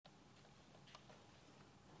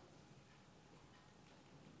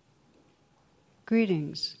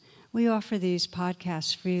Greetings. We offer these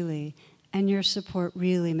podcasts freely, and your support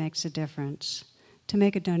really makes a difference. To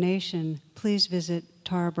make a donation, please visit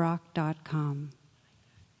tarabrock.com.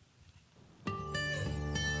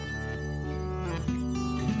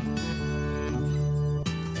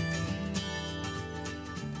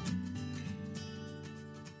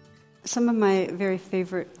 Some of my very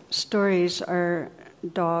favorite stories are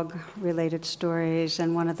dog-related stories,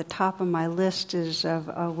 and one at the top of my list is of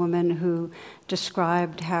a woman who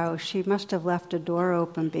described how she must have left a door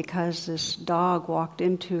open because this dog walked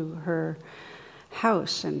into her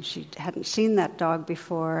house, and she hadn't seen that dog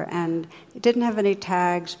before, and it didn't have any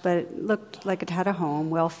tags, but it looked like it had a home,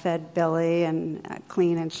 well-fed belly and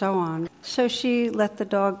clean and so on. So she let the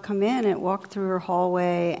dog come in. It walked through her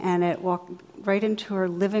hallway, and it walked right into her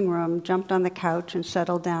living room, jumped on the couch and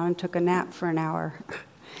settled down and took a nap for an hour.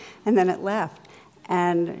 And then it left.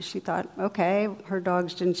 And she thought, okay, her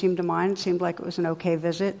dogs didn't seem to mind. It seemed like it was an okay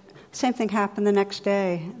visit. Same thing happened the next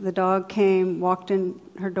day. The dog came, walked in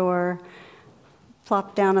her door,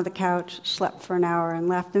 plopped down on the couch, slept for an hour and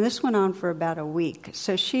left. And this went on for about a week.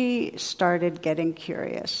 So she started getting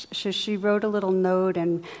curious. So she wrote a little note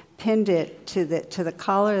and pinned it to the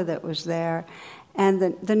collar that was there. And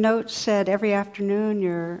the note said, every afternoon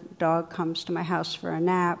your dog comes to my house for a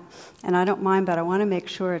nap, and I don't mind, but I want to make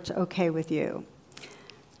sure it's okay with you.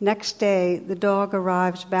 Next day, the dog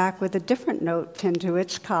arrives back with a different note pinned to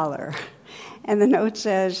its collar. And the note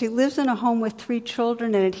says, he lives in a home with 3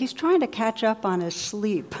 children in it. He's trying to catch up on his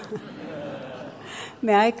sleep.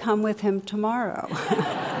 May I come with him tomorrow?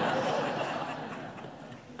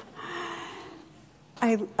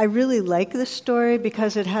 I really like this story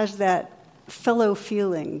because it has that fellow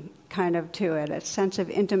feeling kind of to it, a sense of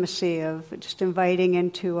intimacy, of just inviting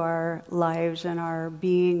into our lives and our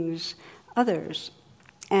beings others.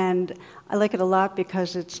 And I like it a lot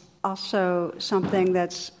because it's also something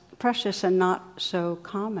that's precious and not so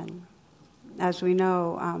common. As we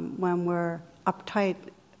know, when we're uptight,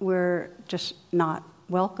 we're just not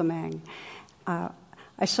welcoming. I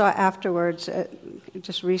saw afterwards,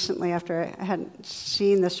 just recently after I hadn't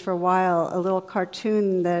seen this for a while, a little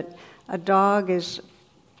cartoon that a dog is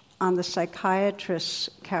on the psychiatrist's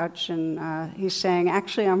couch, and he's saying,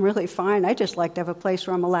 actually, I'm really fine. I just like to have a place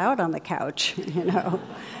where I'm allowed on the couch,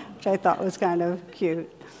 which I thought was kind of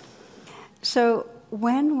cute. So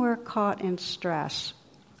when we're caught in stress,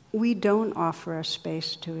 we don't offer a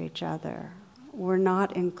space to each other. We're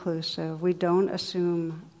not inclusive. We don't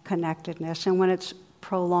assume connectedness. And when it's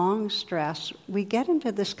prolonged stress, we get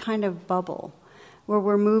into this kind of bubble where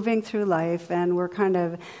we're moving through life and we're kind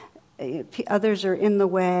of others are in the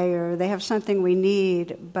way or they have something we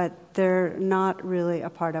need, but they're not really a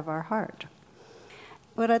part of our heart.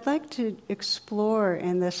 What I'd like to explore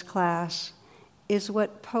in this class is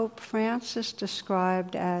what Pope Francis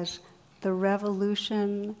described as the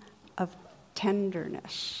revolution of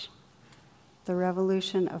tenderness. The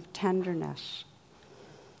revolution of tenderness.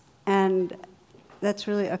 And that's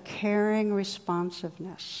really a caring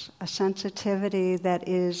responsiveness, a sensitivity that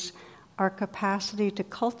is our capacity to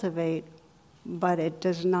cultivate, but it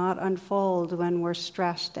does not unfold when we're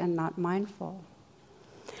stressed and not mindful.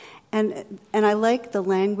 And I like the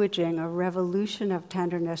languaging, a revolution of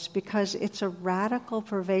tenderness, because it's a radical,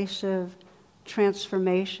 pervasive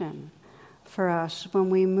transformation for us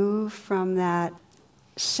when we move from that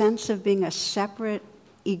sense of being a separate,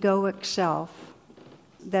 egoic self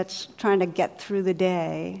that's trying to get through the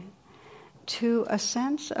day to a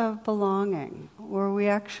sense of belonging, where we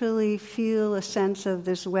actually feel a sense of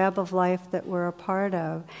this web of life that we're a part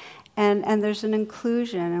of. And there's an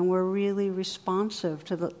inclusion, and we're really responsive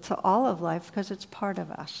to all of life because it's part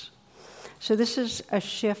of us. So this is a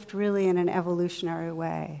shift really in an evolutionary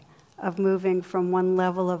way of moving from one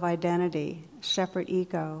level of identity, separate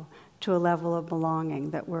ego, to a level of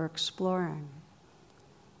belonging that we're exploring.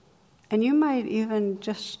 And you might even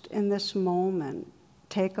just in this moment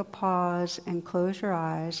take a pause and close your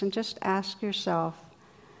eyes and just ask yourself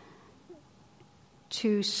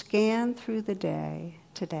to scan through the day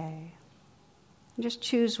today. And just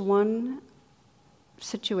choose one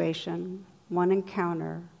situation, one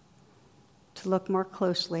encounter to look more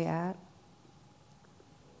closely at.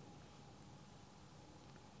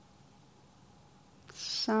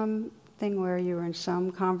 Something where you were in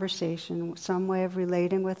some conversation, some way of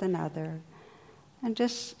relating with another, and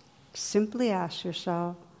just simply ask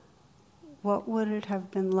yourself, what would it have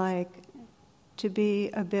been like to be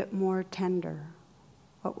a bit more tender?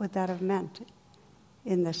 What would that have meant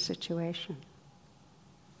in this situation?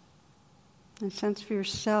 And sense for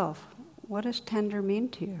yourself, what does tender mean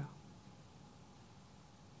to you?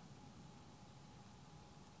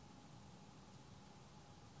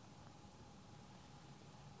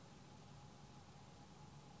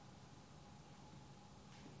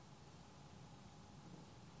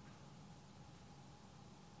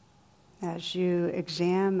 As you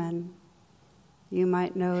examine, you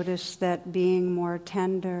might notice that being more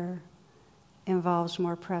tender involves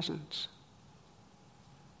more presence.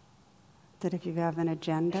 That if you have an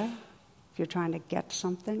agenda, if you're trying to get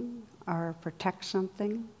something or protect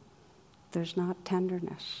something, there's not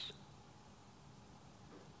tenderness.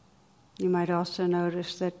 You might also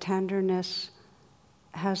notice that tenderness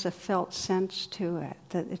has a felt sense to it,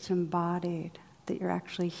 that it's embodied, that you're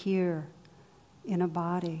actually here in a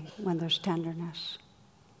body when there's tenderness.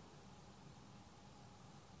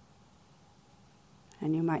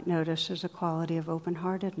 And you might notice there's a quality of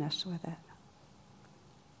open-heartedness with it.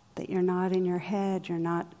 That you're not in your head, you're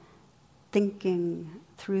not thinking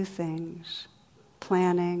through things,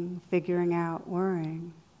 planning, figuring out,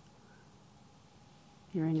 worrying.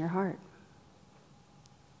 You're in your heart.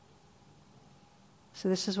 So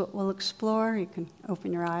this is what we'll explore. You can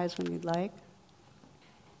open your eyes when you'd like.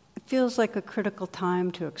 It feels like a critical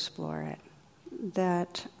time to explore it.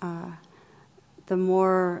 That the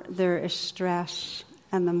more there is stress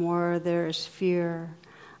and the more there is fear,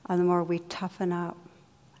 the more we toughen up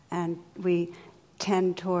and we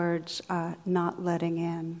tend towards not letting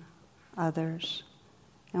in others.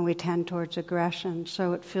 And we tend towards aggression.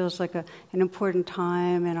 So it feels like an important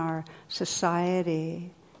time in our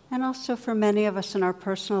society, and also for many of us in our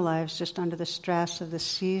personal lives, just under the stress of the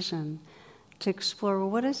season, to explore, well,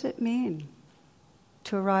 what does it mean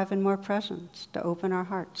to arrive in more presence, to open our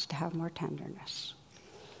hearts, to have more tenderness?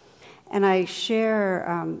 And I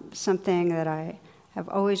share something that I have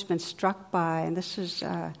always been struck by, and this is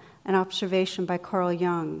an observation by Carl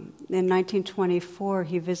Jung. In 1924,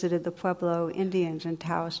 he visited the Pueblo Indians in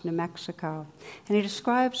Taos, New Mexico, and he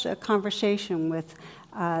describes a conversation with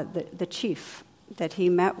the chief that he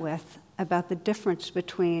met with about the difference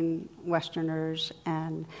between Westerners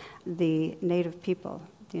and the native people,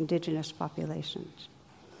 the indigenous populations.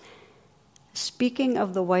 Speaking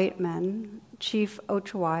of the white men, Chief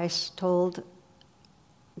Ochiwais told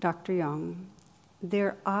Dr. Jung,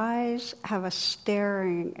 their eyes have a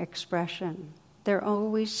staring expression. They're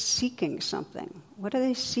always seeking something. What are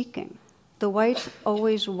they seeking? The whites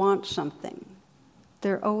always want something.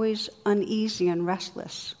 They're always uneasy and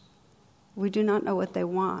restless. We do not know what they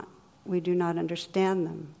want. We do not understand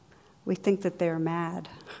them. We think that they're mad.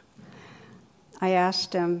 I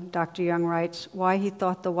asked him, Dr. Jung writes, why he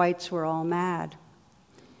thought the whites were all mad.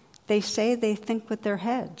 They say they think with their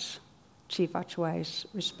heads, Chief Ochiwais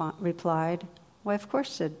replied. Why, of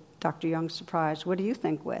course, said Dr. Jung, surprised. What do you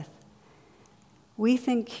think with? We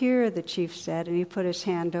think here, the chief said, and he put his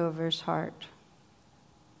hand over his heart.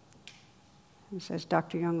 He says,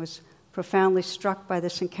 Dr. Jung was profoundly struck by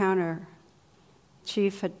this encounter.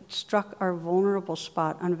 Chief had struck our vulnerable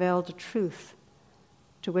spot, unveiled a truth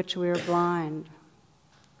to which we are blind.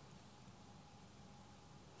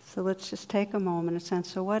 So let's just take a moment and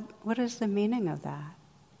sense, so what is the meaning of that?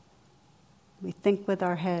 We think with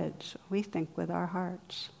our heads, we think with our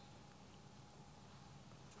hearts.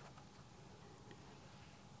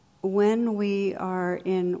 When we are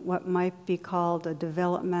in what might be called a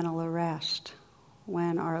developmental arrest,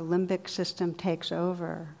 when our limbic system takes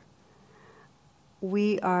over,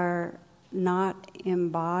 we are not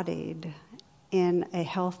embodied in a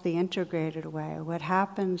healthy, integrated way. What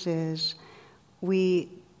happens is we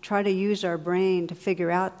try to use our brain to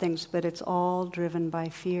figure out things, but it's all driven by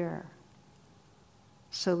fear.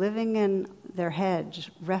 So living in their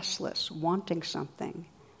heads, restless, wanting something,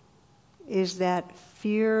 is that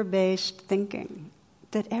fear-based thinking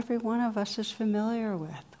that every one of us is familiar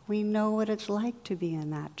with. We know what it's like to be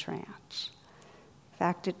in that trance. In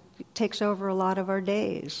fact, it takes over a lot of our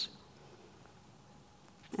days.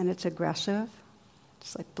 And it's aggressive,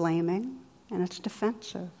 it's like blaming, and it's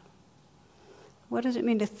defensive. What does it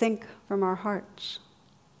mean to think from our hearts?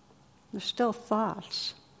 They're still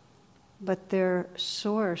thoughts, but they're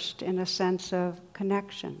sourced in a sense of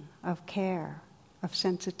connection, of care, of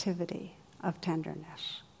sensitivity, of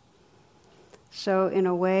tenderness. So in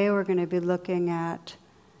a way, we're going to be looking at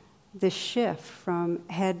this shift from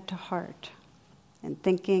head to heart, and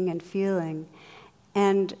thinking and feeling.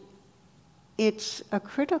 And it's a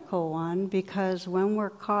critical one because when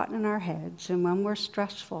we're caught in our heads and when we're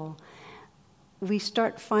stressful, we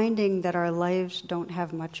start finding that our lives don't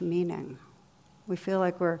have much meaning. We feel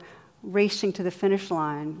like we're racing to the finish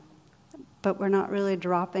line, but we're not really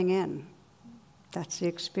dropping in. That's the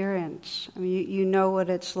experience. I mean, you know what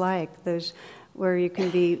it's like, those where you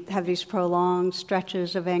can have these prolonged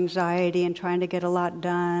stretches of anxiety and trying to get a lot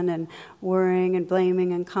done and worrying and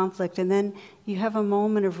blaming and conflict, and then you have a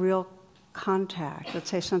moment of real contact. Let's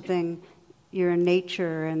say something, you're in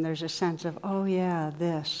nature and there's a sense of, oh yeah,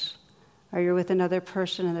 this. Or you're with another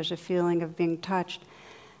person and there's a feeling of being touched.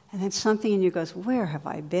 And then something in you goes, where have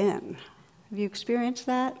I been? Have you experienced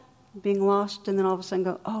that? Being lost and then all of a sudden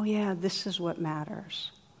go, oh yeah, this is what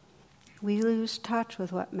matters. We lose touch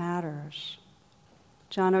with what matters.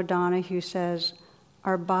 John O'Donohue says,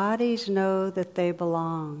 our bodies know that they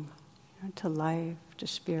belong to life, to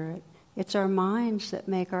spirit. It's our minds that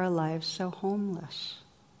make our lives so homeless.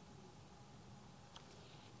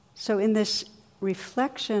 So in this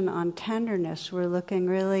reflection on tenderness, we're looking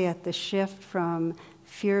really at the shift from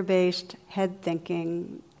fear-based head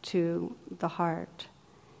thinking to the heart.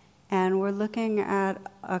 And we're looking at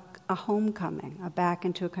a homecoming, back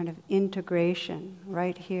into a kind of integration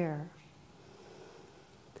right here.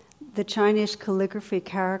 The Chinese calligraphy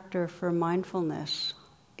character for mindfulness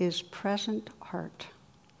is present heart.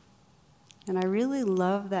 And I really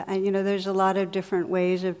love that. And there's a lot of different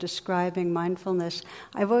ways of describing mindfulness.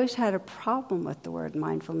 I've always had a problem with the word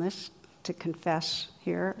mindfulness, to confess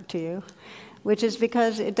here to you, which is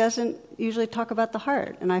because it doesn't usually talk about the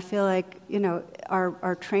heart. And I feel like,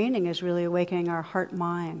 our training is really awakening our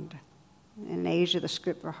heart-mind. In Asia, the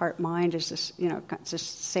script for heart-mind is this, it's the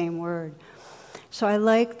same word. So I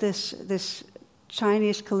like this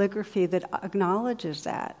Chinese calligraphy that acknowledges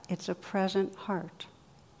that. It's a present heart.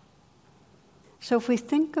 So if we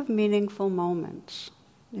think of meaningful moments,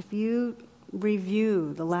 if you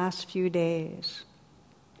review the last few days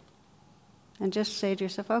and just say to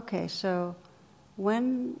yourself, okay, so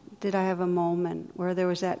when did I have a moment where there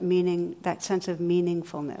was that meaning, that sense of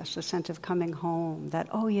meaningfulness, a sense of coming home, that,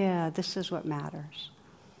 oh yeah, this is what matters?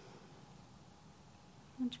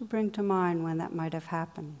 What would you bring to mind when that might have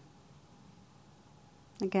happened?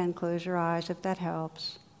 Again, close your eyes if that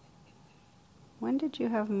helps. When did you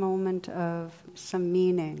have a moment of some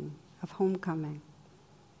meaning, of homecoming?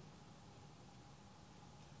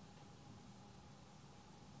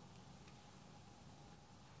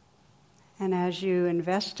 And as you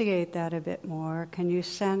investigate that a bit more, can you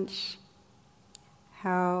sense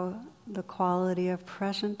how the quality of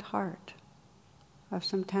present heart, of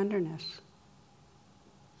some tenderness,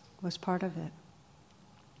 was part of it?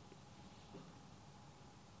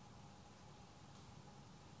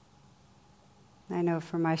 I know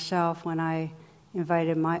for myself, when I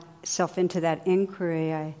invited myself into that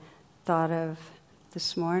inquiry, I thought of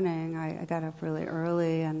this morning. I got up really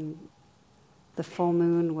early and the full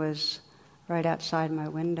moon was right outside my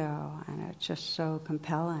window, and it's just so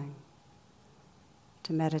compelling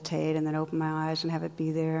to meditate and then open my eyes and have it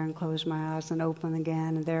be there and close my eyes and open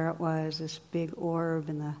again, and there it was, this big orb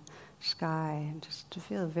in the sky, and just to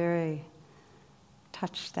feel very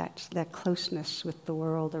touch that closeness with the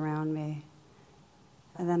world around me.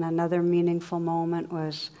 And then another meaningful moment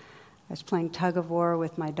was I was playing tug of war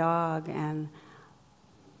with my dog, and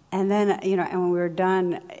then, and when we were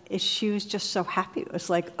done, she was just so happy. It was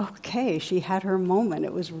like, okay, she had her moment.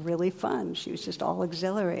 It was really fun. She was just all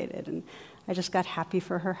exhilarated, and I just got happy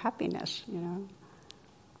for her happiness,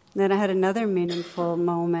 Then I had another meaningful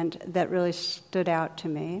moment that really stood out to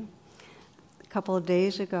me. A couple of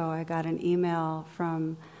days ago, I got an email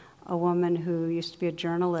from a woman who used to be a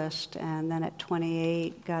journalist and then at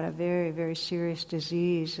 28 got a very, very serious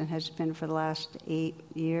disease and has been for the last 8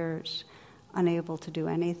 years unable to do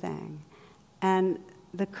anything. And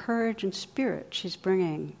the courage and spirit she's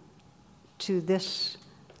bringing to this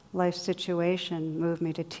life situation moved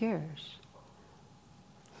me to tears.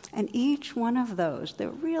 And each one of those, they're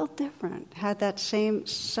real different, had that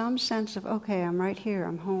some sense of, okay, I'm right here,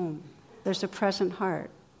 I'm home. There's a present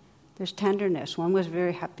heart. There's tenderness. One was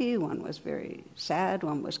very happy, one was very sad,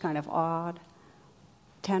 one was kind of awed.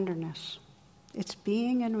 Tenderness. It's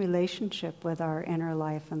being in relationship with our inner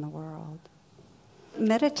life and the world.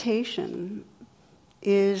 Meditation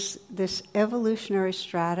is this evolutionary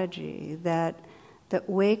strategy that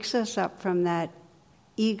wakes us up from that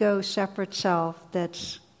ego separate self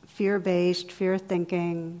that's fear-based,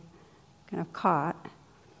 fear-thinking, kind of caught.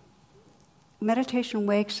 Meditation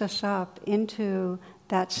wakes us up into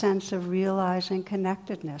that sense of realizing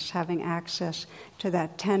connectedness, having access to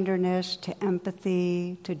that tenderness, to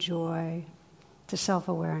empathy, to joy, to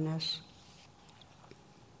self-awareness.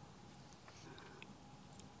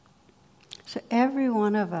 So every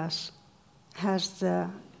one of us has the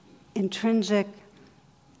intrinsic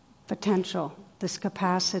potential, this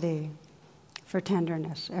capacity for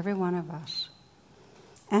tenderness, every one of us.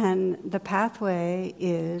 And the pathway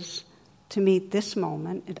is to meet this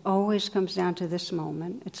moment. It always comes down to this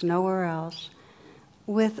moment. It's nowhere else.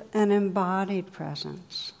 With an embodied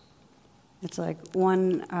presence. It's like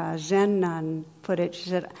one Zen nun put it. She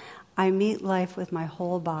said, I meet life with my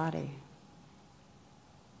whole body.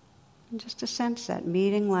 And just to sense that,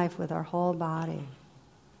 meeting life with our whole body.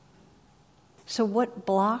 So what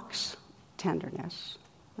blocks tenderness?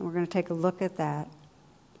 And we're going to take a look at that.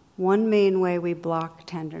 One main way we block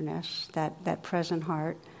tenderness, that present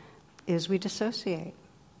heart, is we dissociate.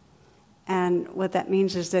 And what that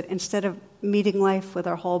means is that instead of meeting life with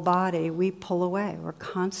our whole body, we pull away. We're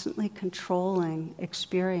constantly controlling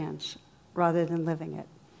experience rather than living it.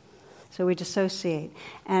 So we dissociate.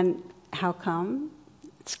 And how come?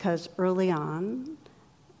 It's because early on,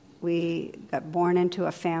 we got born into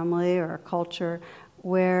a family or a culture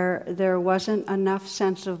where there wasn't enough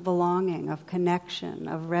sense of belonging, of connection,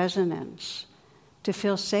 of resonance to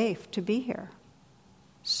feel safe to be here.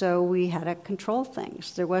 So we had to control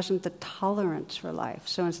things. There wasn't the tolerance for life.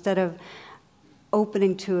 So instead of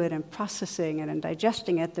opening to it and processing it and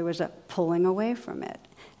digesting it, there was a pulling away from it.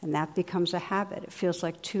 And that becomes a habit. It feels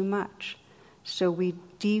like too much. So we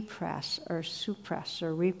depress or suppress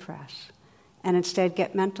or repress and instead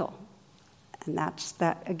get mental. And that's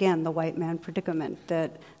that, again, the white man predicament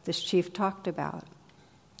that this chief talked about.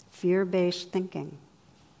 Fear-based thinking.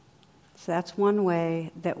 So that's one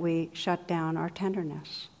way that we shut down our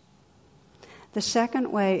tenderness. The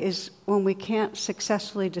second way is when we can't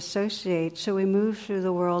successfully dissociate, so we move through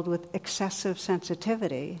the world with excessive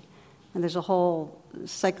sensitivity. And there's a whole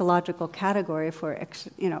psychological category for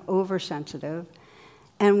oversensitive.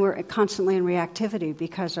 And we're constantly in reactivity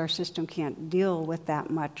because our system can't deal with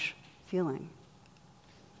that much feeling.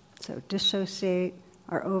 So dissociate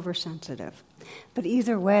or oversensitive. But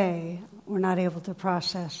either way, we're not able to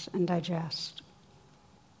process and digest.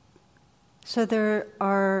 So there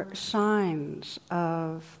are signs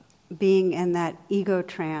of being in that ego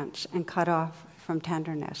trance and cut off from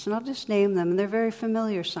tenderness. And I'll just name them, and they're very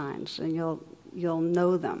familiar signs, and you'll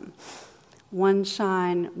know them. One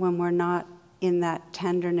sign when we're not in that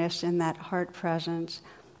tenderness, in that heart presence,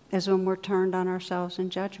 is when we're turned on ourselves in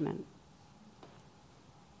judgment.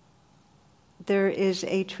 There is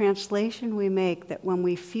a translation we make that when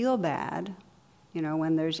we feel bad,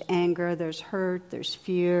 when there's anger, there's hurt, there's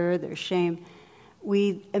fear, there's shame,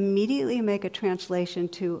 we immediately make a translation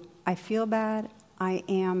to, I feel bad, I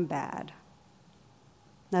am bad.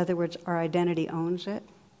 In other words, our identity owns it.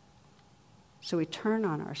 So we turn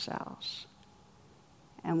on ourselves.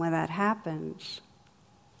 And when that happens,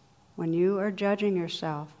 when you are judging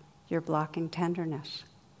yourself, you're blocking tenderness.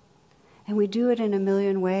 And we do it in a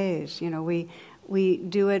million ways. We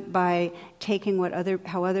do it by taking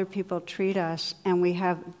how other people treat us, and we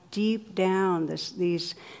have deep down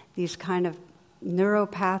these kind of neuro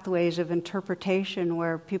pathways of interpretation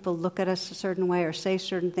where people look at us a certain way or say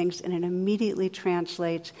certain things, and it immediately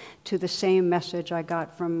translates to the same message I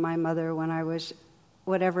got from my mother when I was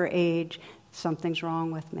whatever age, something's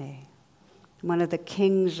wrong with me. One of the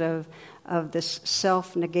kings of this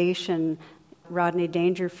self-negation, Rodney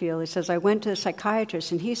Dangerfield, he says, I went to a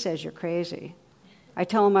psychiatrist and he says, you're crazy. I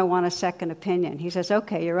tell him I want a second opinion. He says,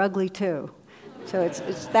 okay, you're ugly too. So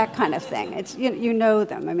it's that kind of thing. It's you know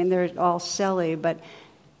them. I mean, they're all silly, but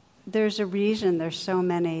there's a reason there's so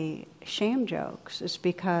many shame jokes. It's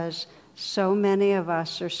because so many of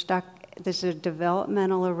us are stuck. There's a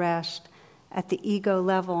developmental arrest at the ego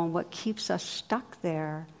level, and what keeps us stuck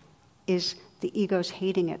there is the ego's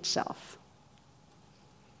hating itself.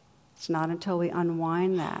 It's not until we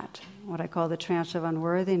unwind that, what I call the trance of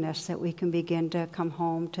unworthiness, that we can begin to come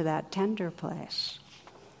home to that tender place.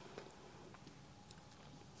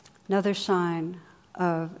 Another sign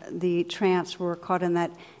of the trance where we're caught in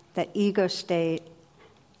that ego state,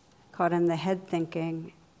 caught in the head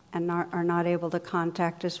thinking, and are not able to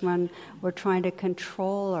contact is when we're trying to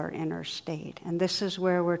control our inner state. And this is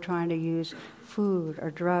where we're trying to use food or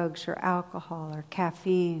drugs or alcohol or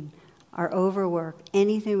caffeine, our overwork,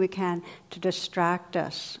 anything we can to distract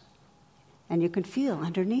us. And you can feel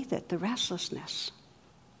underneath it the restlessness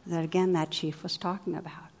that, again, that chief was talking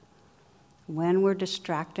about. When we're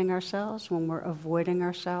distracting ourselves, when we're avoiding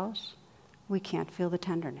ourselves, we can't feel the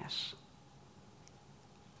tenderness.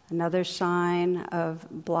 Another sign of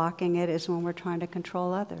blocking it is when we're trying to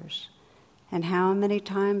control others. And how many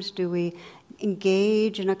times do we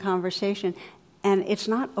engage in a conversation, and it's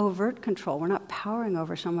not overt control, we're not powering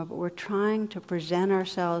over someone, but we're trying to present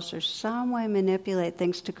ourselves or some way manipulate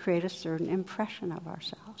things to create a certain impression of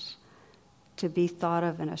ourselves, to be thought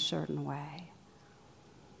of in a certain way.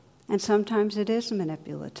 And sometimes it is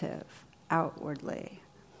manipulative, outwardly.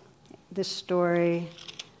 This story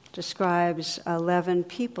describes 11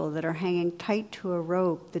 people that are hanging tight to a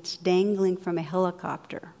rope that's dangling from a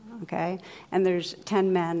helicopter, and there's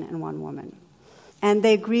 10 men and 1 woman. And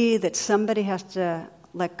they agree that somebody has to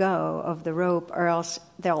let go of the rope, or else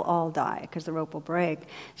they'll all die because the rope will break.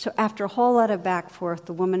 So after a whole lot of back forth,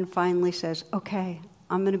 the woman finally says, okay,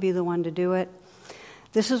 I'm going to be the one to do it.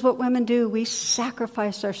 This is what women do. We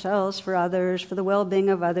sacrifice ourselves for others, for the well-being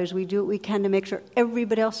of others. We do what we can to make sure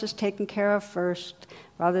everybody else is taken care of first,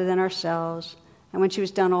 rather than ourselves. And when she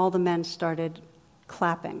was done, all the men started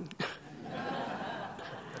clapping.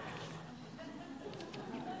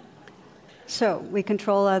 So we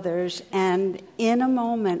control others, and in a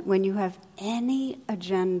moment when you have any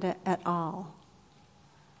agenda at all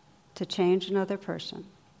to change another person,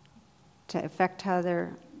 to affect how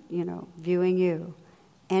they're, viewing you,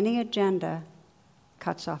 any agenda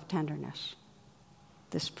cuts off tenderness,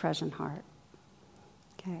 this present heart.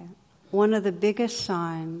 Okay. One of the biggest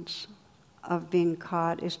signs of being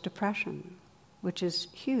caught is depression, which is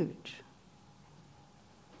huge.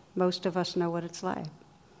 Most of us know what it's like,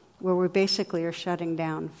 where we basically are shutting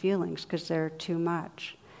down feelings because they're too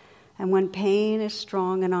much. And when pain is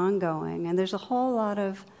strong and ongoing, and there's a whole lot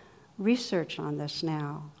of research on this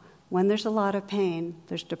now, when there's a lot of pain,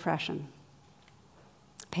 there's depression.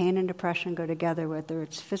 Pain and depression go together, whether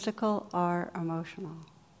it's physical or emotional.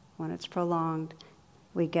 When it's prolonged,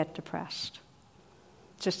 we get depressed.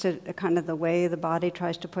 Just a kind of the way the body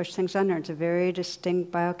tries to push things under. It's a very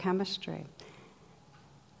distinct biochemistry.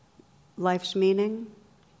 Life's meaning,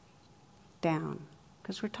 down.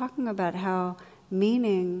 Because we're talking about how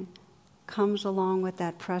meaning comes along with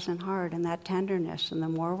that present heart and that tenderness. And the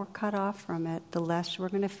more we're cut off from it, the less we're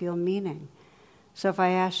going to feel meaning. So if I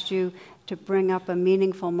asked you to bring up a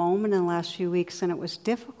meaningful moment in the last few weeks and it was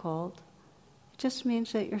difficult, it just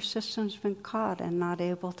means that your system's been caught and not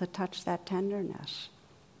able to touch that tenderness.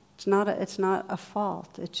 It's not a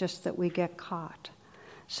fault. It's just that we get caught.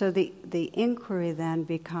 So the inquiry then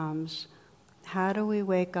becomes, how do we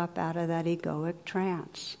wake up out of that egoic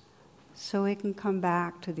trance so we can come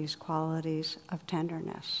back to these qualities of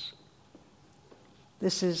tenderness?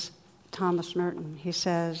 This is Thomas Merton. He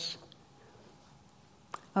says,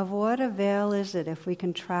 of what avail is it if we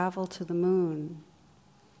can travel to the moon,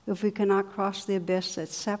 if we cannot cross the abyss that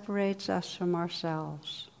separates us from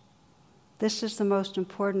ourselves? This is the most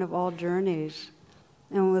important of all journeys,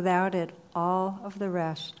 and without it, all of the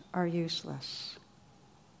rest are useless.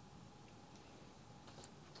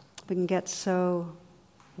 We can get so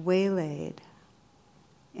waylaid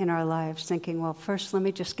in our lives thinking, well, first let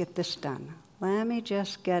me just get this done. Let me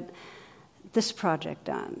just get this project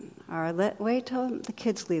done. Or wait till the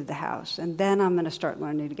kids leave the house, and then I'm going to start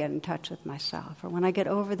learning to get in touch with myself. Or when I get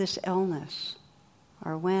over this illness.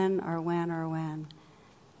 Or when.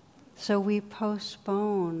 So we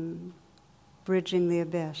postpone bridging the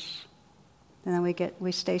abyss. And then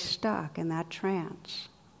we stay stuck in that trance.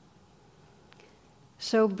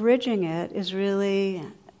 So bridging it is really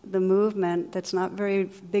the movement that's not very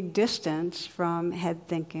big distance from head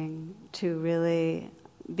thinking to really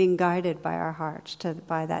being guided by our hearts,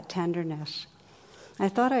 by that tenderness. I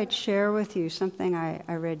thought I'd share with you something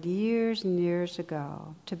I read years and years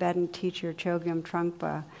ago. Tibetan teacher Chogyam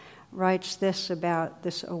Trungpa writes this about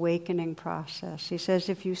this awakening process. He says,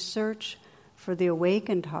 if you search for the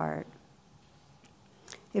awakened heart,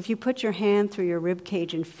 if you put your hand through your rib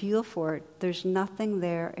cage and feel for it, there's nothing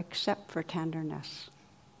there except for tenderness.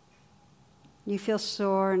 You feel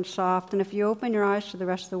sore and soft, and if you open your eyes to the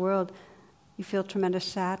rest of the world, you feel tremendous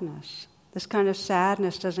sadness. This kind of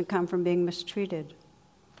sadness doesn't come from being mistreated.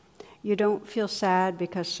 You don't feel sad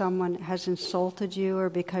because someone has insulted you or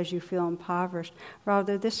because you feel impoverished.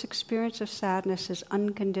 Rather, this experience of sadness is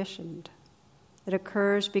unconditioned. It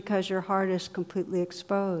occurs because your heart is completely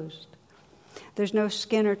exposed. There's no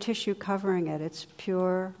skin or tissue covering it. It's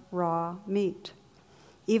pure, raw meat.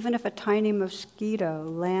 Even if a tiny mosquito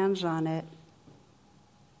lands on it,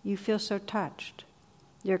 you feel so touched.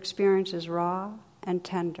 Your experience is raw and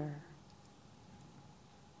tender.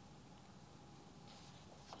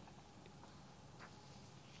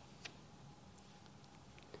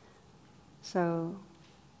 So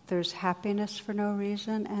there's happiness for no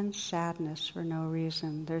reason and sadness for no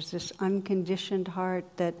reason. There's this unconditioned heart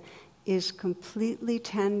that is completely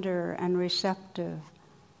tender and receptive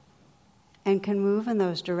and can move in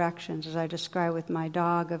those directions, as I described with my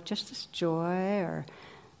dog, of just this joy, or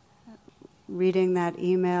reading that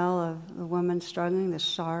email of the woman struggling, the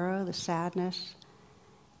sorrow, the sadness.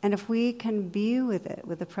 And if we can be with it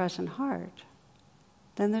with the present heart,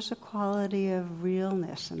 then there's a quality of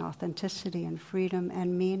realness and authenticity and freedom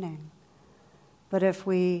and meaning. But if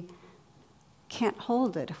we can't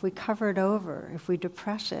hold it, if we cover it over, if we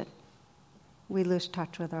depress it, we lose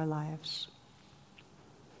touch with our lives.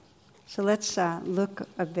 So let's look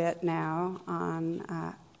a bit now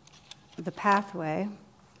on the pathway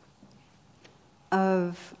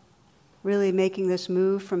of really making this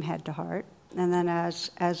move from head to heart. And then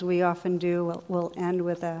as we often do, we'll end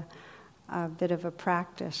with a bit of a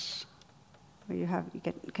practice where you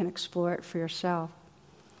can explore it for yourself.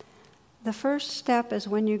 The first step is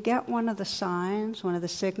when you get one of the signs, one of the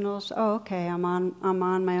signals, oh, okay, I'm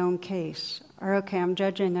on my own case, or okay, I'm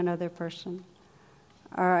judging another person,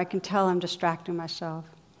 or I can tell I'm distracting myself.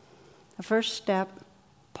 The first step,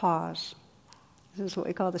 pause. This is what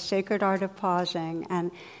we call the sacred art of pausing.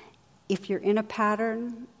 And if you're in a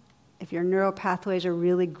pattern, if your neural pathways are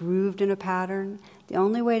really grooved in a pattern, the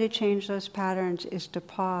only way to change those patterns is to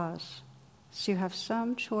pause. So you have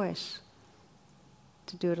some choice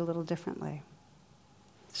to do it a little differently.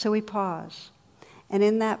 So we pause. And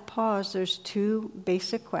in that pause, there's two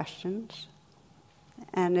basic questions.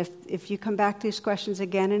 And if you come back to these questions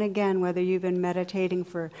again and again, whether you've been meditating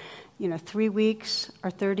for 3 weeks or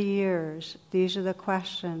 30 years, these are the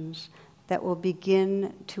questions that will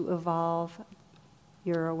begin to evolve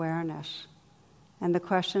your awareness. And the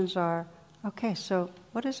questions are, okay, so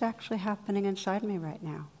what is actually happening inside me right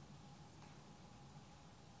now?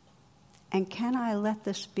 And can I let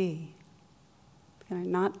this be? Can I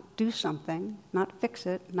not do something, not fix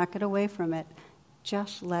it, not get away from it,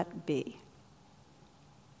 just let be?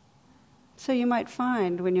 So you might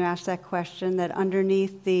find when you ask that question that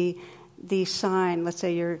underneath the sign, let's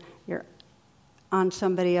say you're on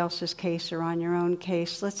somebody else's case or on your own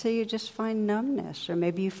case, let's say you just find numbness, or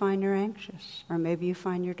maybe you find you're anxious, or maybe you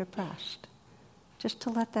find you're depressed. Just to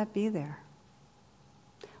let that be there.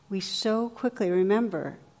 We so quickly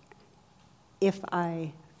remember, if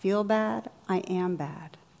I feel bad, I am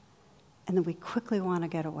bad. And then we quickly want to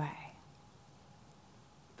get away.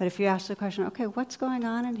 But if you ask the question, okay, what's going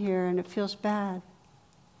on in here and it feels bad? And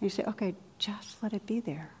you say, okay, just let it be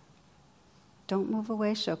there. Don't move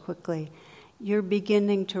away so quickly. You're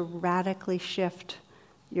beginning to radically shift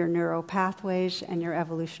your neural pathways and your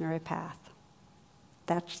evolutionary path.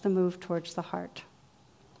 That's the move towards the heart.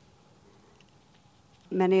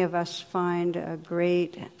 Many of us find a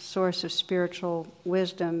great source of spiritual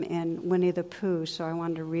wisdom in Winnie the Pooh, so I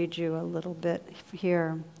wanted to read you a little bit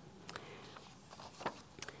here.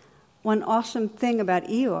 One awesome thing about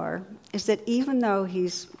Eeyore is that even though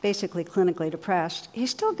he's basically clinically depressed, he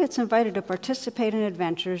still gets invited to participate in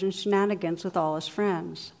adventures and shenanigans with all his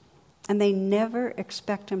friends. And they never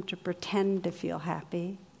expect him to pretend to feel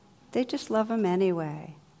happy. They just love him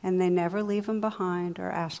anyway, and they never leave him behind or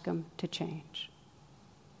ask him to change.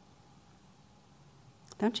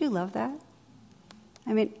 Don't you love that?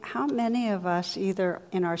 I mean, how many of us, either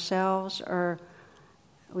in ourselves or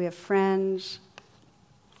we have friends,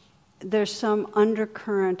 there's some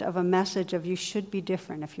undercurrent of a message of you should be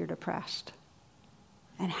different if you're depressed.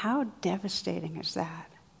 And how devastating is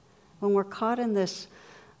that? When we're caught in this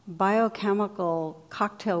biochemical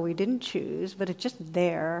cocktail we didn't choose, but it's just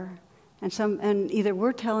there, and either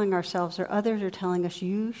we're telling ourselves or others are telling us,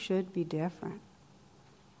 you should be different.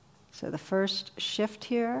 So the first shift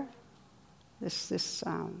here, this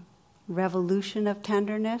revolution of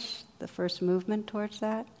tenderness, the first movement towards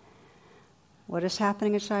that. What is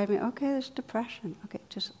happening inside me? Okay, there's depression. Okay,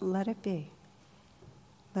 just let it be.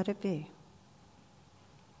 Let it be.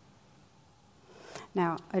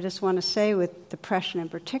 Now, I just want to say with depression in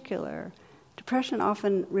particular, depression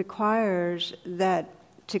often requires that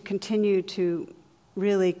to continue to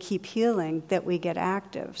really keep healing, that we get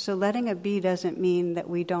active. So letting it be doesn't mean that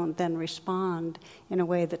we don't then respond in a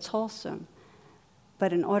way that's wholesome.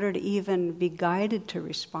 But in order to even be guided to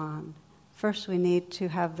respond, first we need to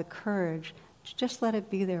have the courage to just let it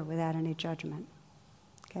be there without any judgment.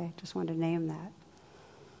 Okay, just want to name that.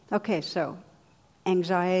 Okay, so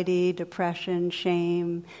anxiety, depression,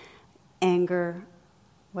 shame, anger,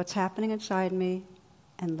 what's happening inside me,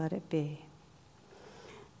 and let it be.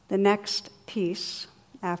 The next piece,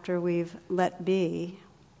 after we've let be,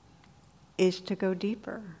 is to go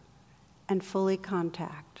deeper and fully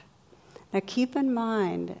contact. Now keep in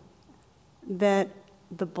mind that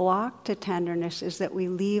the block to tenderness is that we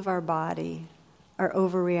leave our body or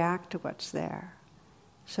overreact to what's there.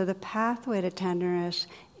 So the pathway to tenderness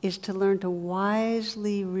is to learn to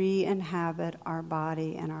wisely re-inhabit our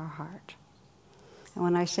body and our heart. And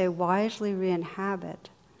when I say wisely re-inhabit,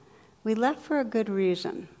 we left for a good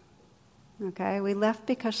reason. Okay, we left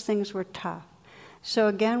because things were tough. So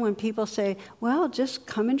again, when people say, well, just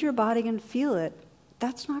come into your body and feel it,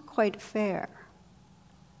 that's not quite fair.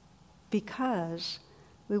 Because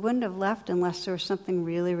we wouldn't have left unless there was something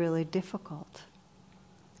really, really difficult.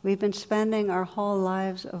 We've been spending our whole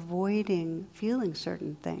lives avoiding feeling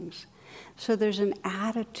certain things. So there's an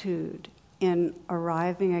attitude in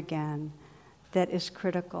arriving again that is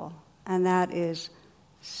critical, and that is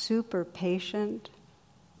super patient,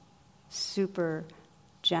 super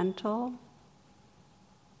gentle,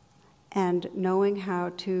 and knowing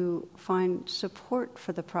how to find support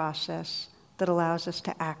for the process that allows us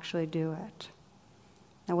to actually do it.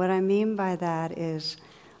 Now, what I mean by that is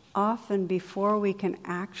often before we can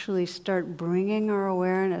actually start bringing our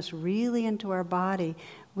awareness really into our body,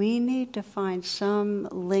 we need to find some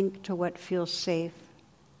link to what feels safe,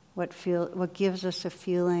 what gives us a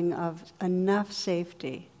feeling of enough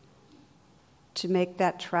safety to make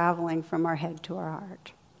that traveling from our head to our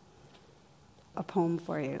heart. A poem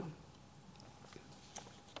for you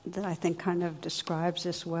that I think kind of describes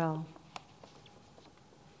this well.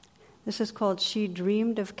 This is called She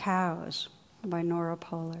Dreamed of Cows by Nora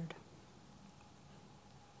Pollard.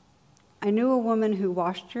 I knew a woman who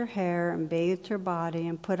washed her hair and bathed her body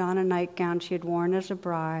and put on a nightgown she had worn as a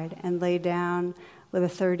bride and lay down with a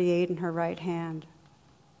 .38 in her right hand.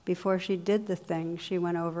 Before she did the thing, she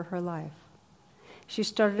went over her life. She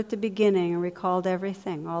started at the beginning and recalled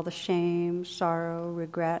everything, all the shame, sorrow,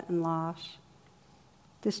 regret, and loss.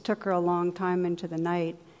 This took her a long time into the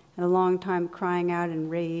night, and a long time crying out in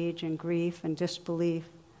rage and grief and disbelief,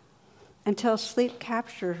 until sleep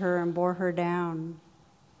captured her and bore her down.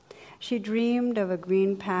 She dreamed of a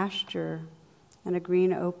green pasture and a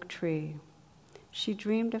green oak tree. She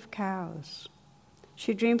dreamed of cows.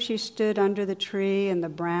 She dreamed she stood under the tree and the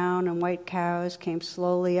brown and white cows came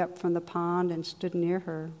slowly up from the pond and stood near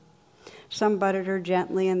her. Some butted her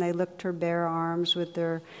gently and they licked her bare arms with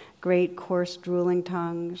their great coarse drooling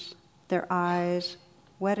tongues. Their eyes,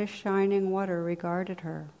 wet as shining water, regarded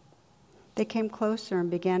her. They came closer and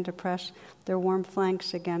began to press their warm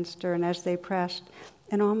flanks against her, and as they pressed,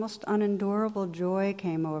 an almost unendurable joy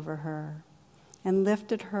came over her and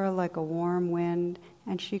lifted her like a warm wind,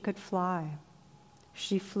 and she could fly.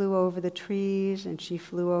 She flew over the trees, and she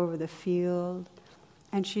flew over the field,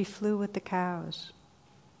 and she flew with the cows.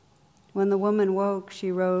 When the woman woke,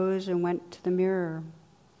 she rose and went to the mirror.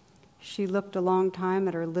 She looked a long time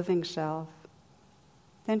at her living self.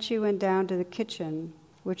 Then she went down to the kitchen,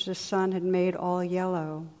 which the sun had made all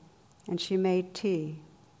yellow, and she made tea.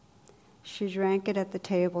 She drank it at the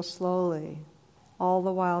table slowly, all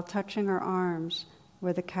the while touching her arms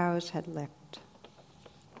where the cows had licked.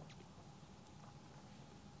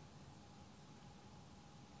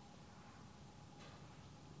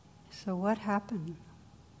 So what happened?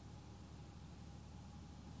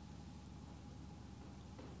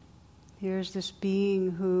 Here's this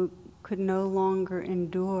being who could no longer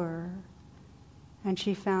endure, and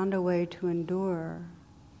she found a way to endure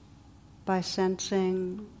by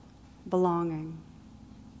sensing belonging.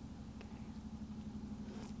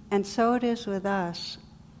 And so it is with us.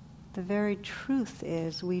 The very truth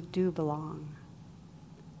is we do belong,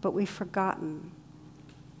 but we've forgotten.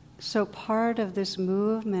 So part of this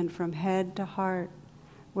movement from head to heart,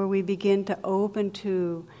 where we begin to open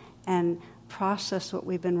to and process what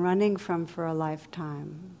we've been running from for a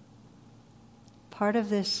lifetime, part of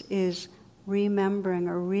this is remembering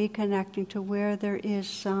or reconnecting to where there is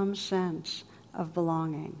some sense of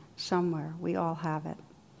belonging somewhere. We all have it.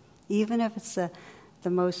 Even if it's the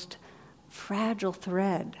most fragile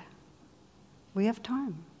thread, we have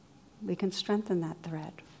time. We can strengthen that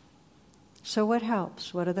thread. So what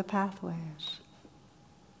helps? What are the pathways?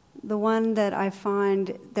 The one that I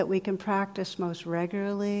find that we can practice most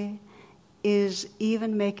regularly is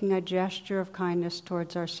even making a gesture of kindness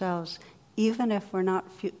towards ourselves, even if we're not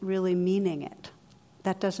really meaning it.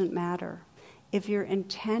 That doesn't matter. If your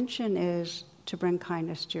intention is to bring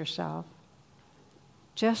kindness to yourself,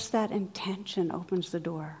 just that intention opens the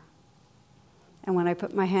door. And when I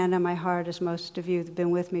put my hand on my heart, as most of you have been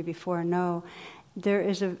with me before know, there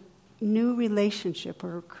is a new relationship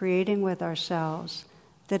we're creating with ourselves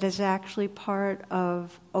that is actually part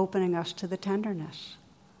of opening us to the tenderness,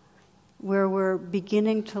 where we're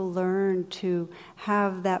beginning to learn to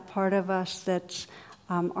have that part of us that's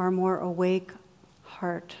our more awake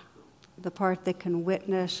heart, the part that can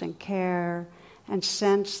witness and care and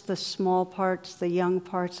sense the small parts, the young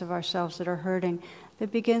parts of ourselves that are hurting,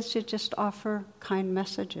 that begins to just offer kind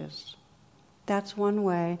messages. That's one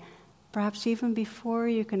way, perhaps even before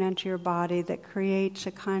you can enter your body, that creates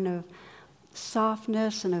a kind of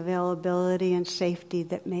softness and availability and safety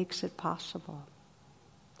that makes it possible.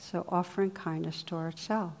 So offering kindness to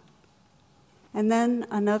ourselves. And then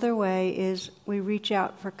another way is we reach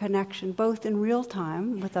out for connection, both in real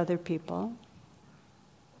time with other people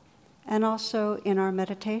and also in our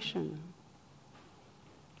meditation.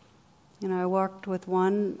 You know, I worked with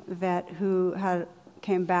one vet who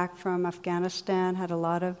came back from Afghanistan, had a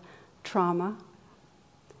lot of trauma.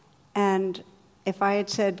 And if I had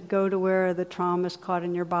said, go to where the trauma is caught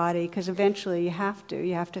in your body, because eventually you have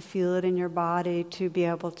to feel it in your body to be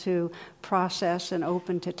able to process and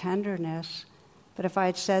open to tenderness. But if I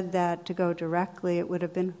had said that to go directly, it would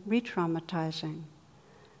have been re-traumatizing.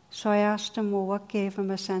 So I asked him, well, what gave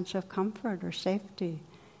him a sense of comfort or safety?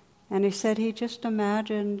 And he said he just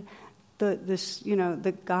imagined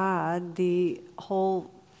the God, the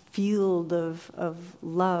whole field of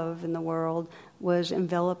love in the world was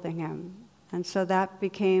enveloping him. And so that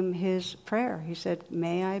became his prayer. He said,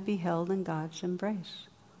 may I be held in God's embrace.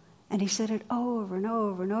 And he said it over and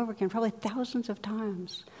over and over again, probably thousands of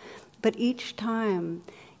times. But each time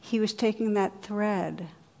he was taking that thread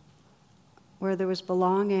where there was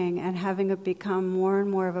belonging and having it become more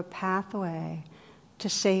and more of a pathway to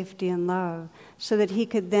safety and love, so that he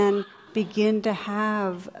could then begin to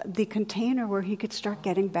have the container where he could start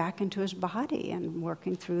getting back into his body and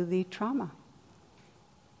working through the trauma.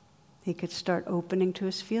 He could start opening to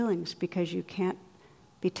his feelings, because you can't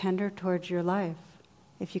be tender towards your life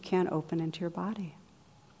if you can't open into your body.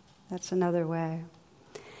 That's another way.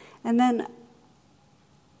 And then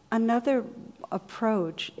another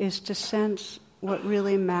approach is to sense what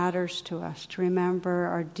really matters to us, to remember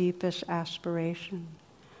our deepest aspiration.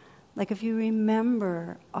 Like if you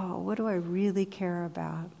remember, what do I really care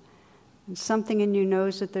about? And something in you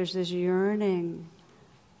knows that there's this yearning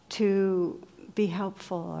to be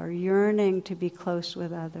helpful, or yearning to be close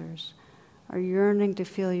with others, or yearning to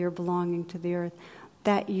feel you're belonging to the earth.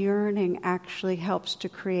 That yearning actually helps to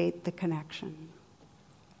create the connection.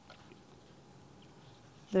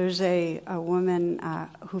 There's a woman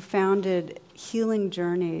who founded Healing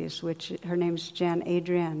Journeys, which her name's Jan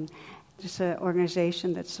Adrian. It's an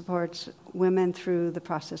organization that supports women through the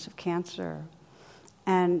process of cancer.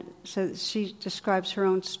 And so she describes her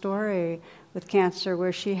own story with cancer,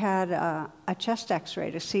 where she had a chest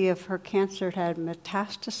x-ray to see if her cancer had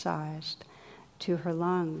metastasized to her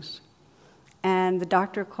lungs. And the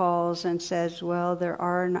doctor calls and says, well,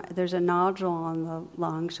 there's a nodule on the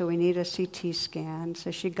lung, so we need a CT scan.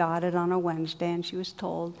 So she got it on a Wednesday, and she was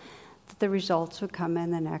told that the results would come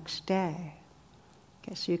in the next day.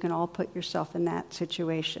 Okay, so you can all put yourself in that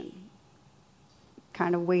situation,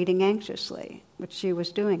 kind of waiting anxiously, which she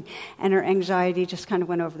was doing. And her anxiety just kind of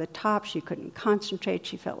went over the top. She couldn't concentrate.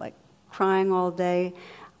 She felt like crying all day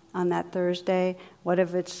on that Thursday. What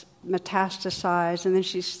if it's metastasized? And then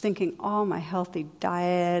she's thinking, my healthy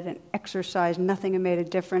diet and exercise, nothing had made a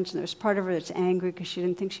difference. And there was part of her that's angry because she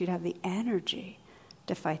didn't think she'd have the energy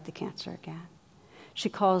to fight the cancer again. She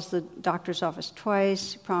calls the doctor's office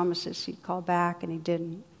twice. He promises he'd call back, and he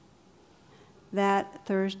didn't. That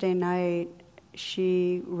Thursday night,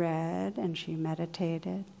 she read and she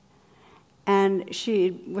meditated. And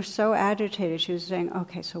she was so agitated. She was saying,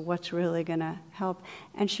 okay, so what's really going to help?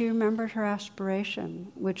 And she remembered her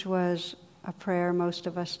aspiration, which was a prayer most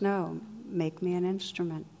of us know. Make me an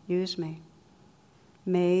instrument. Use me.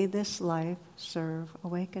 May this life serve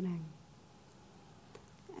awakening.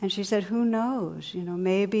 And she said, who knows?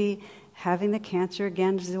 Maybe having the cancer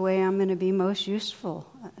again is the way I'm going to be most useful,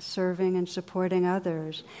 serving and supporting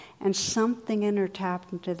others. And something in her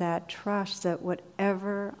tapped into that trust that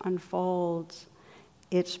whatever unfolds,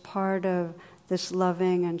 it's part of this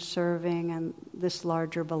loving and serving and this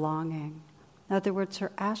larger belonging. In other words,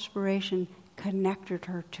 her aspiration connected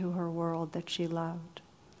her to her world that she loved.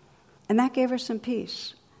 And that gave her some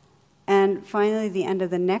peace. And finally, the end of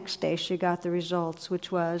the next day, she got the results,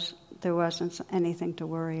 which was there wasn't anything to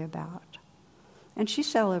worry about. And she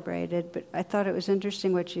celebrated, but I thought it was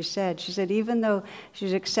interesting what she said. She said even though she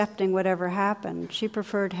was accepting whatever happened, she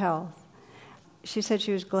preferred health. She said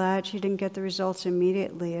she was glad she didn't get the results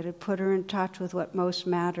immediately. It had put her in touch with what most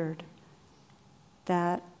mattered,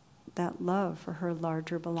 that love for her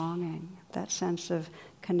larger belonging, that sense of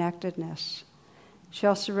connectedness. She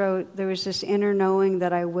also wrote, there was this inner knowing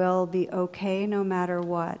that I will be okay no matter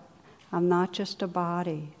what. I'm not just a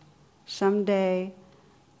body. Someday,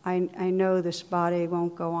 I know this body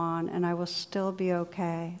won't go on, and I will still be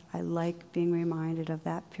okay. I like being reminded of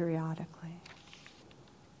that periodically.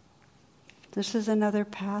 This is another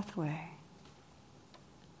pathway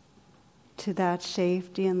to that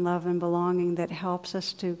safety and love and belonging that helps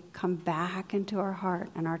us to come back into our heart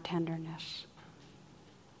and our tenderness.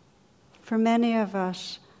 For many of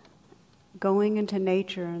us, going into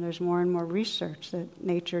nature, and there's more and more research that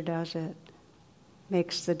nature does it,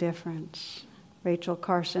 makes the difference. Rachel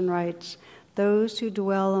Carson writes, those who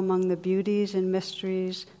dwell among the beauties and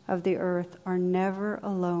mysteries of the earth are never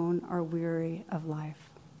alone or weary of life.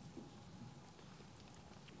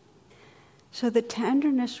 So the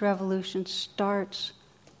tenderness revolution starts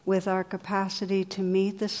with our capacity to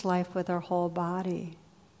meet this life with our whole body,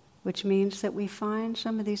 which means that we find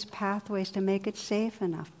some of these pathways to make it safe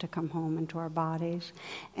enough to come home into our bodies.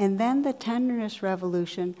 And then the tenderness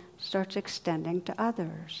revolution starts extending to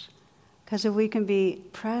others. Because if we can be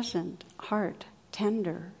present, heart,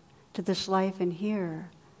 tender to this life in here,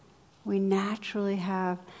 we naturally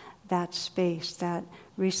have that space, that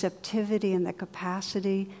receptivity and the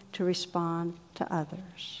capacity to respond to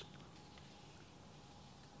others.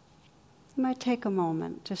 You might take a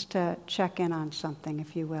moment just to check in on something,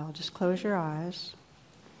 if you will. Just close your eyes.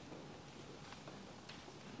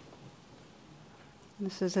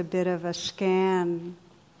 This is a bit of a scan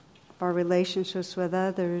of our relationships with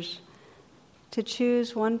others, to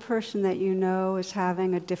choose one person that you know is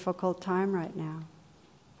having a difficult time right now.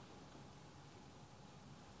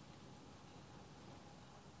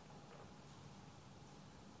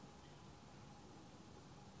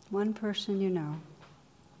 One person you know.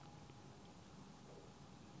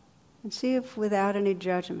 And see if, without any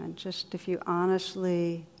judgment, just if you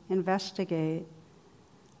honestly investigate,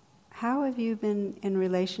 how have you been in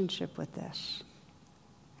relationship with this?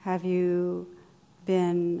 Have you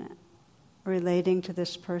been relating to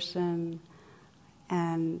this person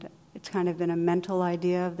and it's kind of been a mental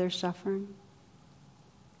idea of their suffering?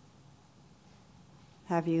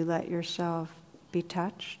 Have you let yourself be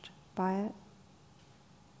touched by it?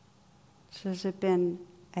 So has it been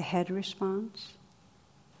a head response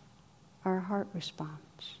or a heart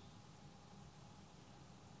response?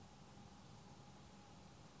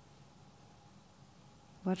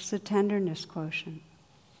 What's the tenderness quotient?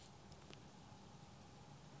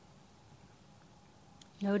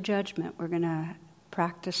 No judgment. We're going to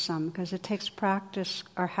practice some because it takes practice.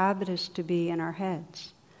 Our habit is to be in our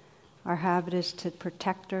heads. Our habit is to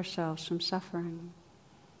protect ourselves from suffering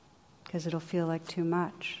because it'll feel like too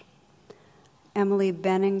much. Emily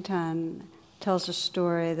Bennington tells a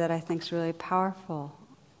story that I think is really powerful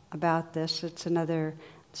about this. It's another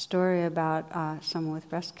story about someone with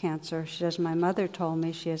breast cancer. She says, my mother told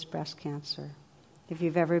me she has breast cancer. If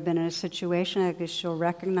you've ever been in a situation like this, she'll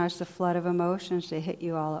recognize the flood of emotions that hit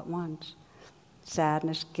you all at once.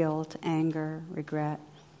 Sadness, guilt, anger, regret.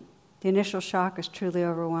 The initial shock is truly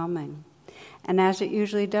overwhelming. And as it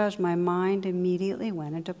usually does, my mind immediately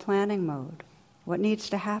went into planning mode. What needs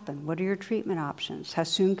to happen? What are your treatment options? How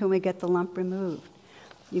soon can we get the lump removed?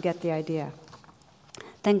 You get the idea.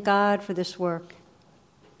 Thank God for this work,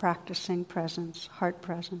 practicing presence, heart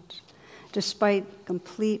presence. Despite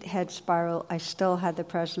complete head spiral, I still had the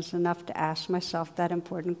presence enough to ask myself that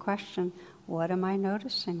important question, what am I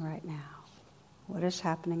noticing right now? What is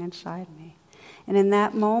happening inside me? And in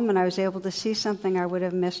that moment, I was able to see something I would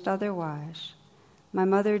have missed otherwise. My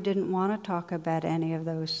mother didn't want to talk about any of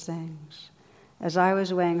those things. As I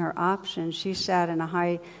was weighing her options, she sat in a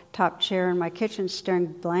high-top chair in my kitchen staring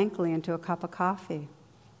blankly into a cup of coffee.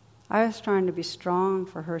 I was trying to be strong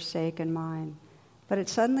for her sake and mine, but it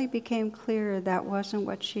suddenly became clear that wasn't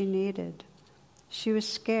what she needed. She was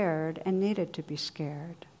scared and needed to be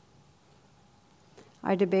scared.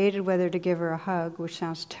 I debated whether to give her a hug, which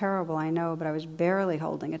sounds terrible, I know, but I was barely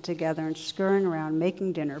holding it together, and scurrying around,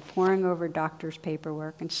 making dinner, poring over doctor's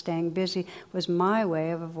paperwork, and staying busy was my way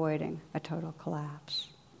of avoiding a total collapse.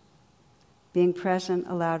 Being present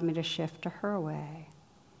allowed me to shift to her way.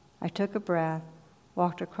 I took a breath,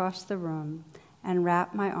 walked across the room, and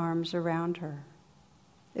wrapped my arms around her.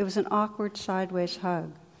 It was an awkward sideways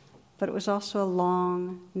hug, but it was also a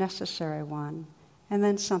long, necessary one, and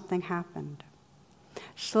then something happened.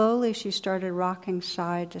 Slowly, she started rocking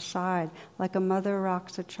side to side, like a mother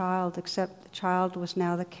rocks a child, except the child was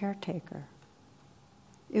now the caretaker.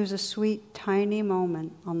 It was a sweet, tiny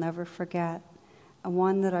moment I'll never forget, and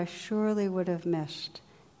one that I surely would have missed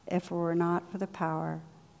if it were not for the power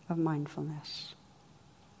of mindfulness.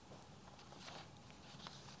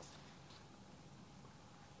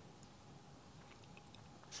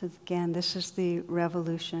 So again, this is the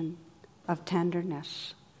revolution of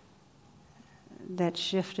tenderness that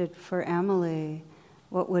shifted for Emily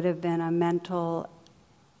what would have been a mental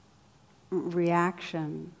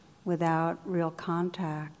reaction without real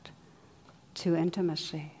contact to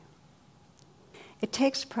intimacy. It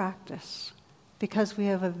takes practice because we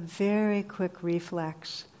have a very quick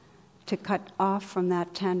reflex to cut off from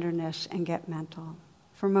that tenderness and get mental,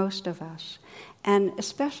 for most of us. And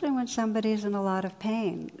especially when somebody's in a lot of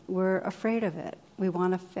pain, we're afraid of it. We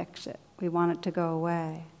want to fix it. We want it to go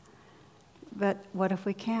away. But what if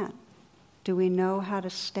we can't? Do we know how to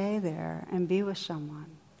stay there and be with someone?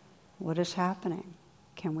 What is happening?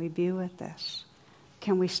 Can we be with this?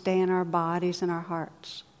 Can we stay in our bodies and our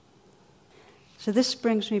hearts? So this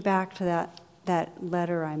brings me back to that that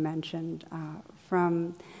letter I mentioned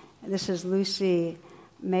this is Lucy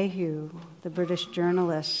Mayhew, the British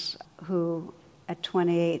journalist who at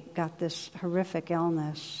 28 got this horrific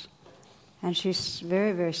illness. And she's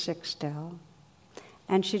very, very sick still.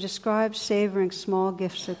 And she describes savoring small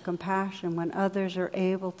gifts of compassion when others are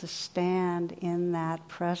able to stand in that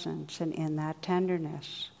presence and in that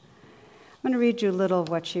tenderness. I'm going to read you a little of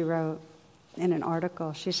what she wrote in an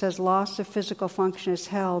article. She says, loss of physical function is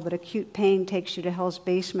hell, but acute pain takes you to hell's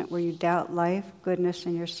basement where you doubt life, goodness,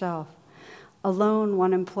 and yourself. Alone,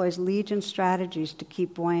 one employs legion strategies to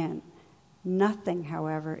keep buoyant. Nothing,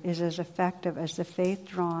 however, is as effective as the faith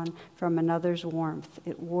drawn from another's warmth.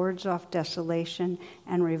 It wards off desolation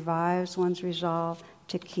and revives one's resolve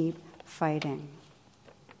to keep fighting.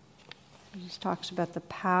 She just talks about the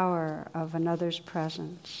power of another's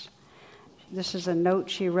presence. This is a note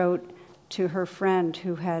she wrote to her friend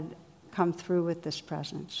who had come through with this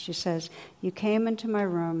presence. She says, "You came into my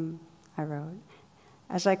room," I wrote.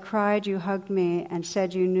 "As I cried, you hugged me and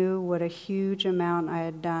said you knew what a huge amount I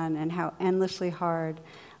had done and how endlessly hard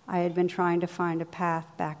I had been trying to find a path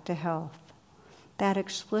back to health. That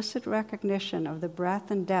explicit recognition of the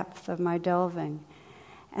breadth and depth of my delving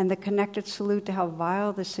and the connected salute to how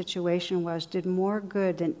vile the situation was did more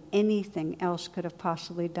good than anything else could have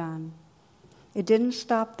possibly done. It didn't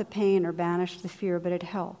stop the pain or banish the fear, but it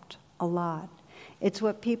helped a lot. It's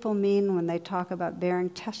what people mean when they talk about bearing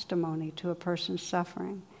testimony to a person's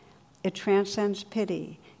suffering. It transcends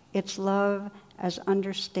pity. It's love as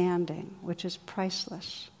understanding, which is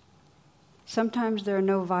priceless. Sometimes there are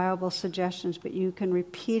no viable suggestions, but you can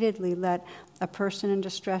repeatedly let a person in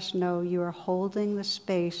distress know you are holding the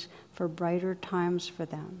space for brighter times for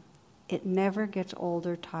them. It never gets old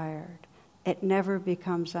or tired. It never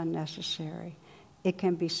becomes unnecessary. It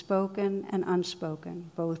can be spoken and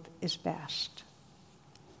unspoken. Both is best."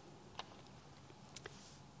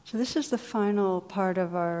 So this is the final part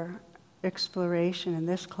of our exploration in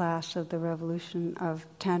this class of the Revolution of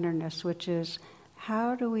Tenderness, which is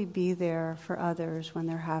how do we be there for others when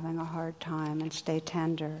they're having a hard time and stay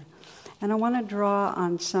tender? And I want to draw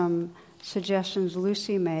on some suggestions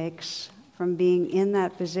Lucy makes from being in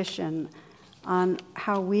that position on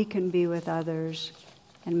how we can be with others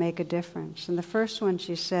and make a difference. And the first one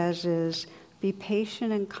she says is, be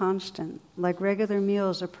patient and constant. Like regular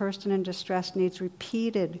meals, a person in distress needs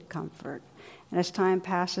repeated comfort. And as time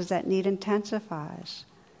passes, that need intensifies.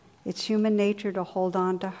 It's human nature to hold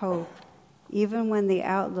on to hope, even when the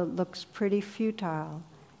outlook looks pretty futile.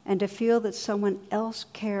 And to feel that someone else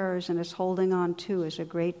cares and is holding on too is a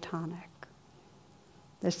great tonic.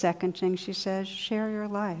 The second thing she says, share your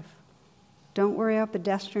life. Don't worry how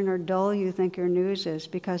pedestrian or dull you think your news is,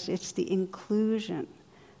 because it's the inclusion,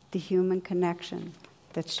 the human connection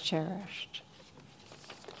that's cherished.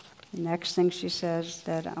 The next thing she says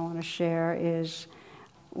that I want to share is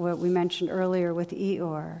what we mentioned earlier with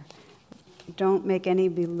Eeyore. Don't make any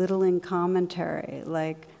belittling commentary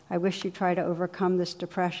like, I wish you'd try to overcome this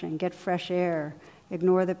depression, get fresh air,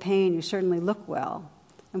 ignore the pain, you certainly look well.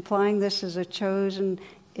 Implying this is a chosen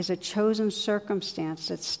circumstance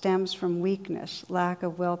that stems from weakness, lack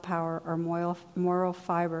of willpower, or moral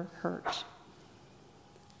fiber hurts.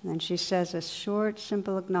 And then she says a short,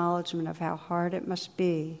 simple acknowledgement of how hard it must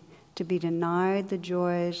be to be denied the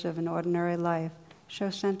joys of an ordinary life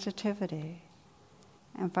shows sensitivity.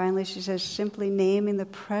 And finally she says, simply naming the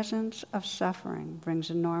presence of suffering brings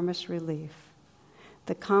enormous relief.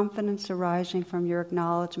 The confidence arising from your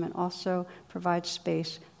acknowledgement also provides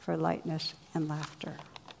space for lightness and laughter.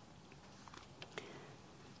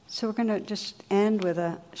 So we're going to just end with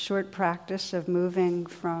a short practice of moving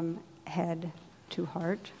from head to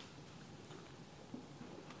heart.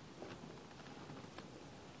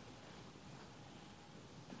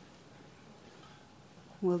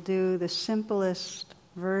 We'll do the simplest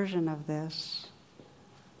version of this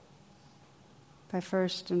by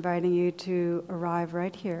first inviting you to arrive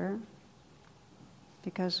right here,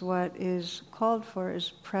 because what is called for is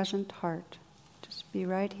present heart. Just be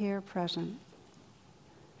right here, present.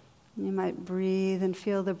 You might breathe and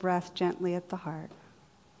feel the breath gently at the heart.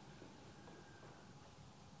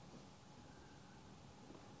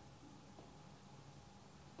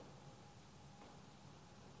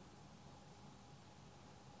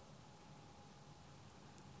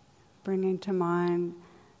 Bringing to mind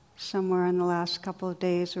somewhere in the last couple of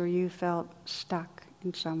days where you felt stuck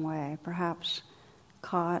in some way, perhaps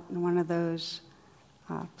caught in one of those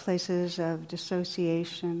places of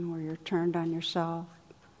dissociation where you're turned on yourself,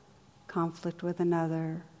 conflict with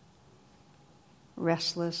another,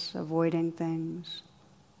 restless, avoiding things.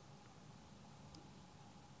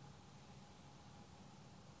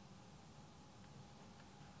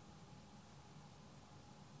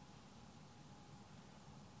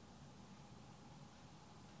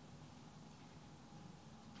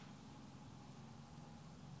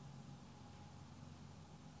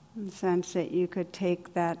 And sense that you could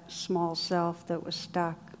take that small self that was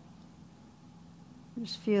stuck.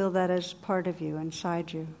 Just feel that as part of you,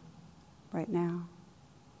 inside you, right now.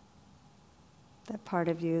 That part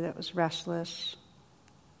of you that was restless,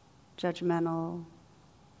 judgmental,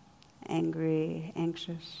 angry,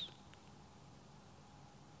 anxious.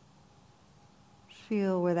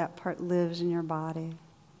 Feel where that part lives in your body.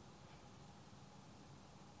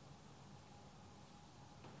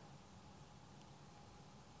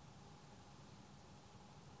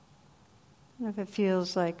 And if it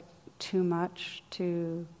feels like too much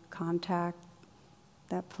to contact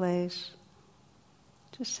that place,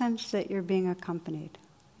 just sense that you're being accompanied.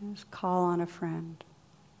 Just call on a friend.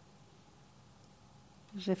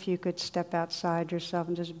 As if you could step outside yourself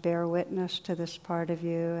and just bear witness to this part of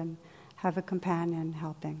you and have a companion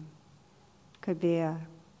helping. It could be a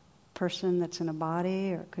person that's in a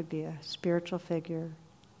body, or it could be a spiritual figure.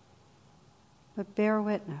 But bear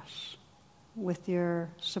witness with your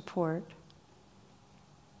support.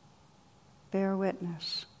 Bear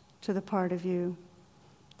witness to the part of you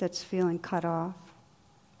that's feeling cut off.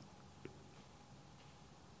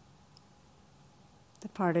 The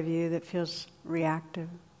part of you that feels reactive.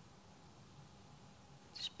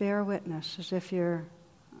 Just bear witness as if you're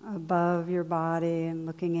above your body and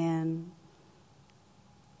looking in.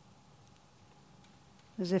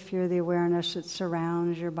 As if you're the awareness that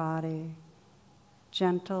surrounds your body.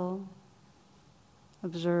 Gentle,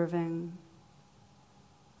 observing,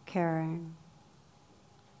 caring.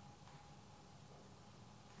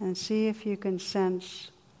 And see if you can sense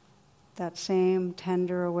that same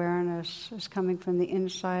tender awareness is coming from the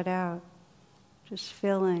inside out, just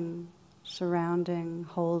filling, surrounding,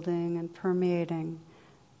 holding, and permeating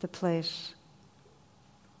the place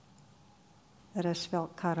that has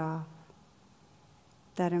felt cut off.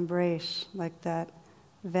 That embrace, like that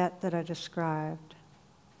vet that I described,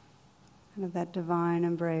 kind of that divine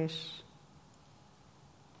embrace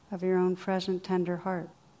of your own present tender heart.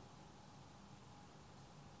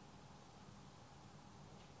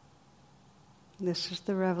 This is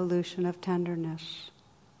the revolution of tenderness.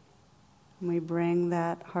 And we bring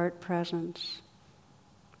that heart presence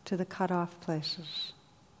to the cut-off places.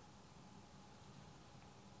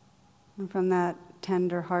 And from that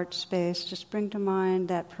tender heart space, just bring to mind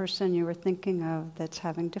that person you were thinking of that's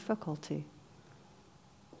having difficulty.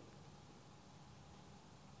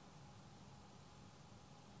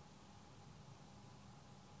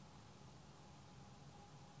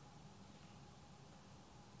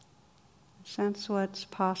 Sense what's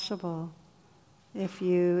possible if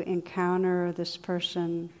you encounter this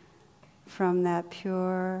person from that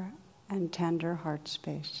pure and tender heart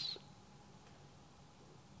space.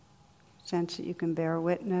 Sense that you can bear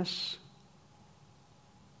witness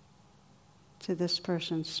to this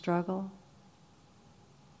person's struggle.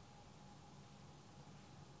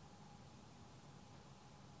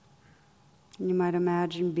 And you might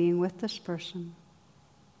imagine being with this person,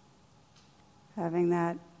 having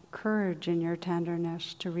that courage in your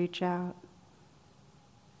tenderness to reach out,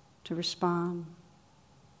 to respond,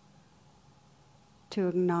 to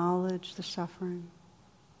acknowledge the suffering,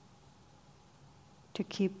 to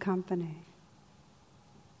keep company,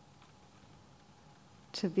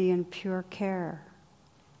 to be in pure care.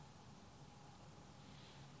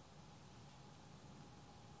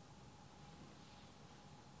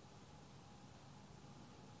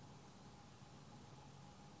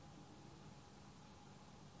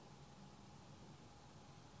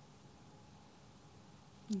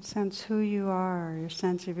 And sense who you are, your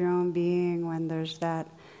sense of your own being when there's that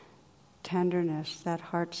tenderness, that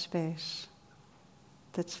heart space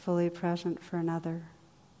that's fully present for another.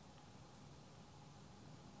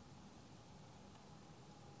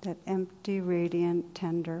 That empty, radiant,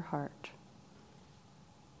 tender heart.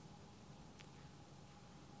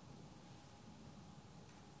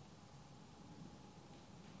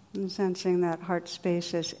 And sensing that heart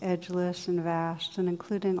space as edgeless and vast and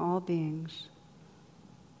including all beings.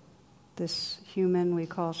 This human we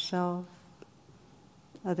call self,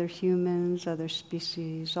 other humans, other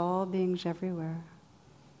species, all beings everywhere,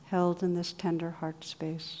 held in this tender heart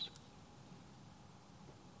space.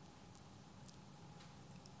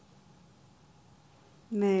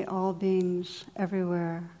 May all beings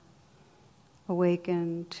everywhere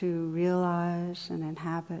awaken to realize and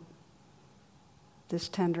inhabit this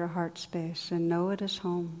tender heart space and know it as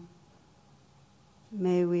home.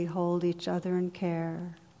 May we hold each other in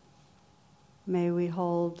care. May we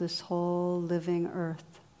hold this whole living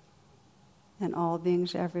earth and all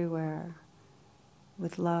beings everywhere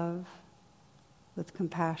with love, with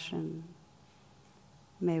compassion.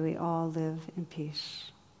 May we all live in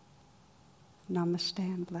peace. Namaste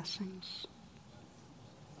and blessings.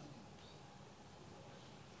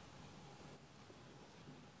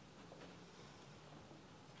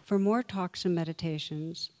 For more talks and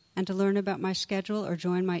meditations, and to learn about my schedule or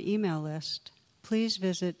join my email list, please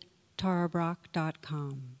visit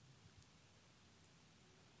tarabrock.com.